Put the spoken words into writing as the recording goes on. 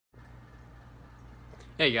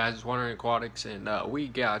Hey guys, it's Flip Aquatics, and we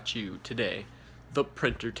got you today the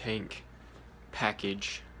printer tank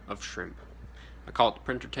package of shrimp. I call it the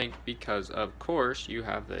printer tank because, of course, you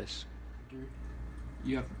have this.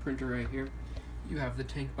 You have the printer right here. You have the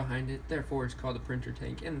tank behind it. Therefore, it's called the printer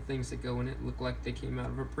tank, and the things that go in it look like they came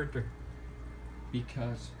out of a printer.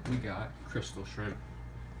 Because we got crystal shrimp.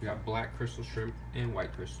 We got black crystal shrimp and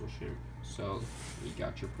white crystal shrimp. So, you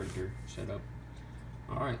got your printer set up.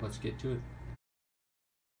 Alright, let's get to it.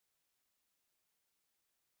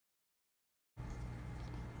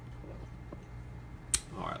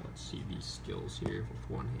 Alright, let's see these skills here with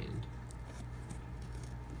one hand.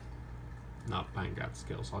 Nope, I ain't got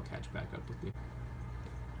skills. I'll catch back up with you.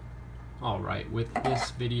 Alright, with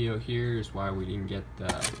this video here is why we didn't get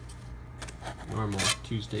the normal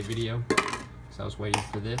Tuesday video. So I was waiting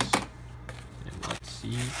for this. And let's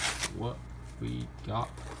see what we got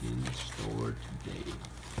in store today.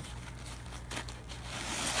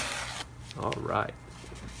 Alright.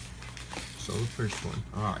 So the first one.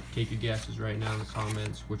 Alright, take your guesses right now in the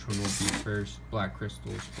comments. Which one will be first, black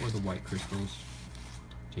crystals or the white crystals?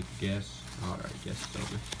 Take a guess. Alright, guess it's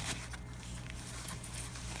over.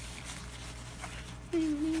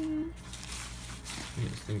 Yeah,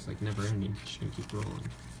 this thing's like never ending. Just gonna keep rolling.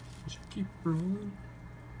 Just keep rolling.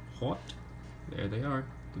 Hot. There they are.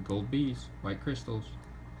 The gold bees. White crystals.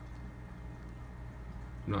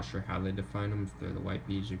 I'm not sure how they define them, if they're the white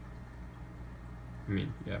bees or...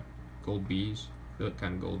 yeah. Gold bees. They look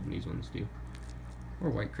kind of golden, these ones do. Or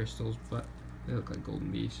white crystals, but they look like golden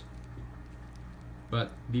bees.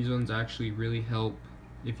 But these ones actually really help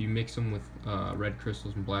if you mix them with red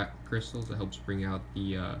crystals and black crystals. It helps bring out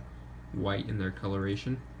the white in their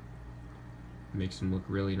coloration. It makes them look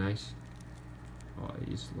really nice. Oh,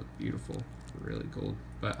 these look beautiful. They're really gold.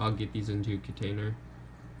 But I'll get these into a container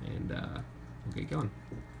and we'll get going.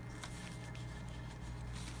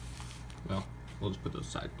 Well, we'll just put those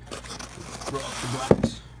aside. Throw out the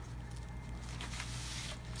blacks.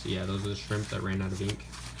 So yeah, those are the shrimp that ran out of ink.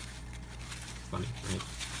 Funny, right?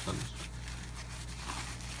 Thumbs.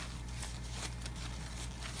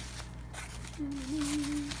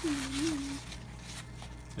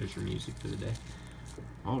 There's your music for the day.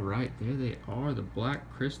 Alright, there they are, the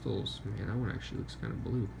black crystals. Man, that one actually looks kind of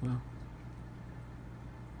blue. Wow.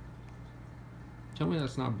 Tell me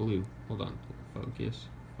that's not blue. Hold on. Focus.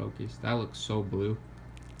 Focus. That looks so blue.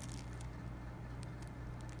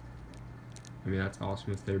 I mean, that's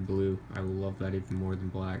awesome if they're blue. I will love that even more than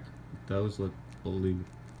black. Those look blue.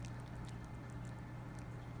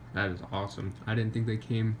 That is awesome. I didn't think they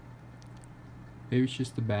came. Maybe it's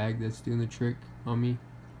just the bag that's doing the trick on me.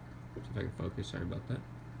 See if I can focus. Sorry about that.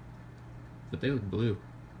 But they look blue.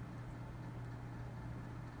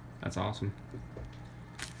 That's awesome.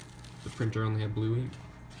 The printer only had blue ink.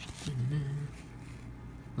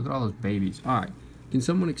 Look at all those babies. Alright. Can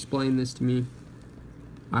someone explain this to me?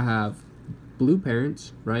 I have blue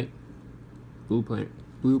parents, right? Blue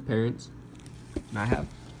parents. And I have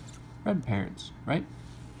red parents, right?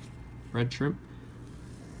 Red shrimp.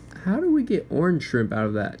 How do we get orange shrimp out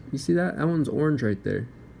of that? You see that? That one's orange right there.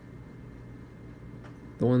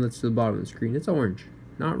 The one that's to the bottom of the screen. It's orange.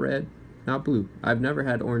 Not red. Not blue. I've never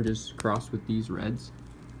had oranges crossed with these reds.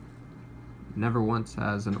 Never once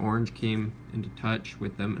has an orange came into touch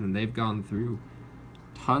with them, and they've gone through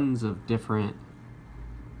tons of different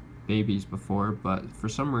babies before, but for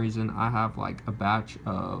some reason I have like a batch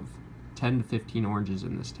of 10 to 15 oranges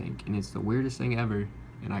in this tank, and it's the weirdest thing ever,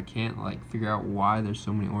 and I can't like figure out why there's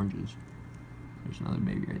so many oranges. There's another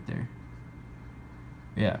baby right there.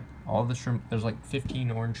 Yeah, all the shrimp, there's like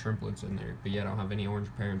 15 orange shrimplets in there, but yet I don't have any orange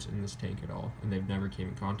parents in this tank at all, and they've never came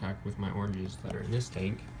in contact with my oranges that are in this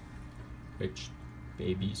tank, which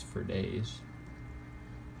babies for days.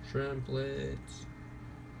 Shrimplets.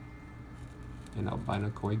 And albino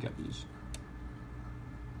koi guppies.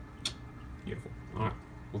 Beautiful. Alright,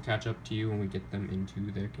 we'll catch up to you when we get them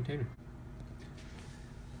into their container.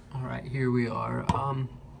 Alright, here we are.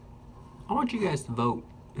 I want you guys to vote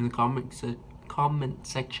in the comment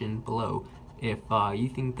section below if you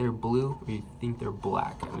think they're blue or you think they're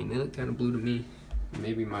black. I mean, they look kind of blue to me.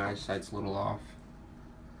 Maybe my eyesight's a little off.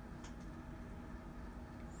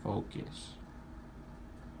 Focus.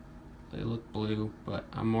 They look blue, but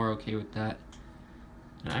I'm more okay with that.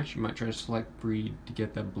 I actually might try to select breed to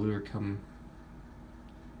get that blue or come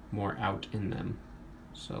more out in them.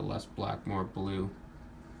 So less black, more blue.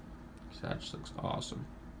 So that just looks awesome.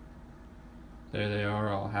 There they are,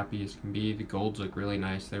 all happy as can be. The golds look really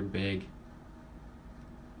nice, they're big.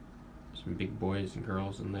 Some big boys and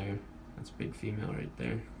girls in there. That's a big female right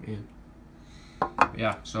there, man.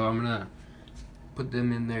 Yeah, so I'm gonna put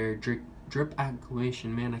them in their drip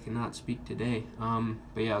acclimation, man, I cannot speak today.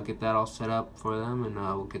 But yeah, I'll get that all set up for them, and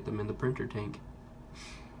we'll get them in the printer tank.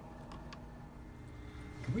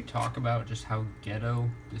 Can we talk about just how ghetto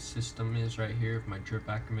this system is right here of my drip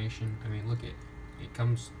acclimation? I mean, look, it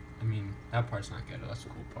comes, I mean, that part's not ghetto, that's the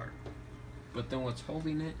cool part. But then what's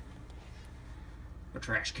holding it? A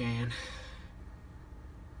trash can.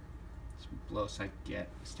 It's the lowest I can get.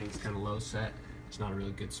 This thing's kind of low set. It's not a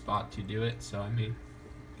really good spot to do it, so I mean,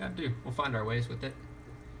 gotta do. We'll find our ways with it.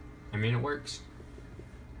 I mean, it works.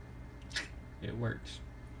 It works.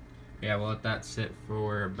 Yeah, we'll let that sit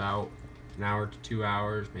for about an hour to 2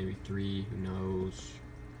 hours, maybe 3, who knows.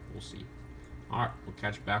 We'll see. Alright, we'll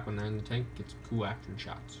catch you back when they're in the tank, get some cool action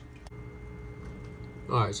shots.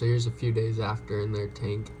 Alright, so here's a few days after in their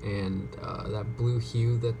tank, and that blue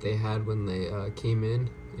hue that they had when they came in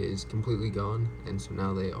is completely gone, and so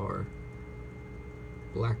now they are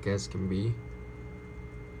black as can be.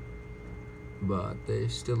 But they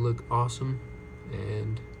still look awesome,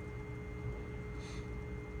 and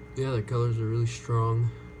yeah, their colors are really strong.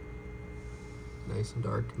 Nice and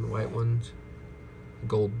dark, and the white ones,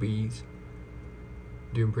 gold bees,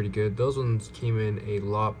 doing pretty good. Those ones came in a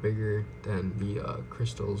lot bigger than the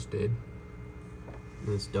crystals did.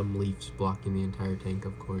 This dumb leaf's blocking the entire tank,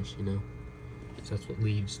 of course, you know. So that's what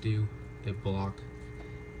leaves do, they block.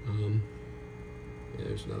 Yeah,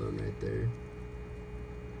 there's another one right there.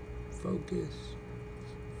 Focus,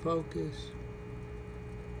 focus,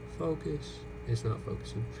 focus. It's not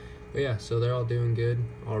focusing. But yeah, so they're all doing good,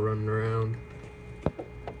 all running around.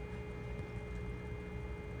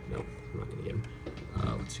 Nope, I'm not gonna get them.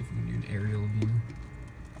 Let's see if we can do an aerial view.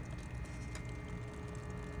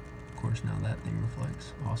 Of course, now that thing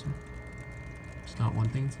reflects. Awesome. It's not one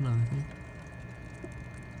thing, it's another thing.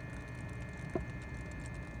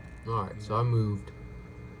 Alright, so I moved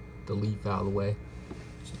the leaf out of the way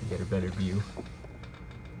so you can get a better view.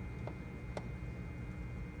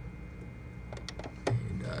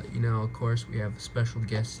 And, you know, of course, we have a special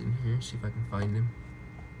guest in here. See if I can find him.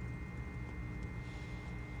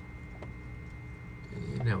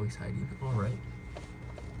 And now he's hiding. Alright.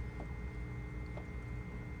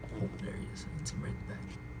 Oh, there he is. I can see him right in the back.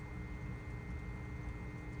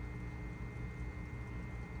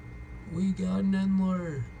 We got an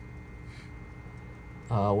endler.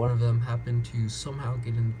 One of them happened to somehow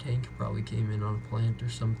get in the tank, probably came in on a plant or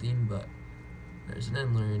something, but there's an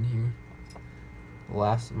endler in here. The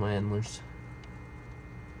last of my endlers.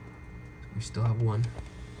 We still have one.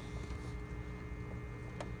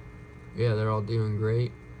 Yeah, they're all doing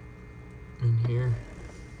great in here.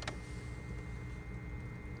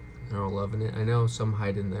 They're all loving it. I know some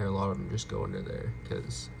hide in there, a lot of them just go under there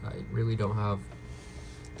because I really don't have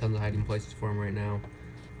tons of hiding places for them right now.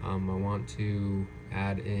 I want to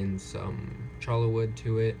add in some challah wood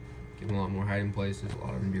to it, give them a lot more hiding places. A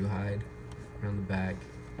lot of them do hide around the back.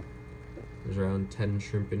 There's around 10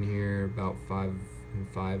 shrimp in here, about 5 and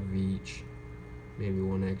 5 of each, maybe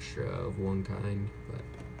one extra of one kind, but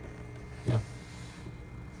yeah,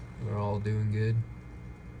 they're all doing good.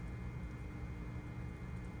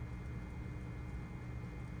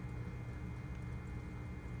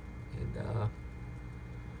 And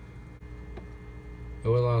I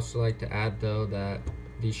would also like to add though that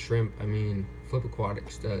these shrimp, I mean, Flip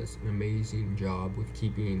Aquatics does an amazing job with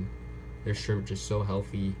keeping their shrimp just so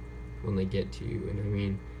healthy when they get to you. And I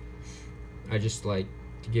mean, I just like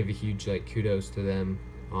to give a huge kudos to them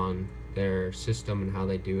on their system and how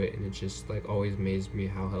they do it, and it just always amazes me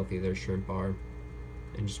how healthy their shrimp are,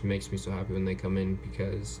 and just makes me so happy when they come in,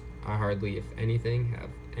 because I hardly, if anything, have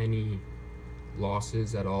any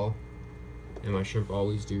losses at all, and my shrimp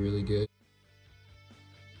always do really good.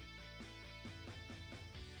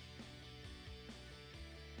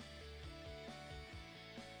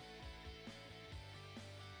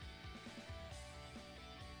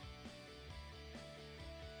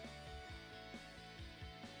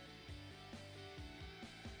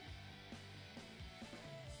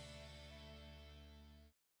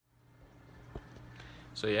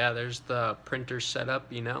 So yeah, there's the printer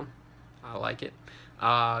setup, you know. I like it.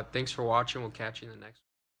 Thanks for watching. We'll catch you in the next one.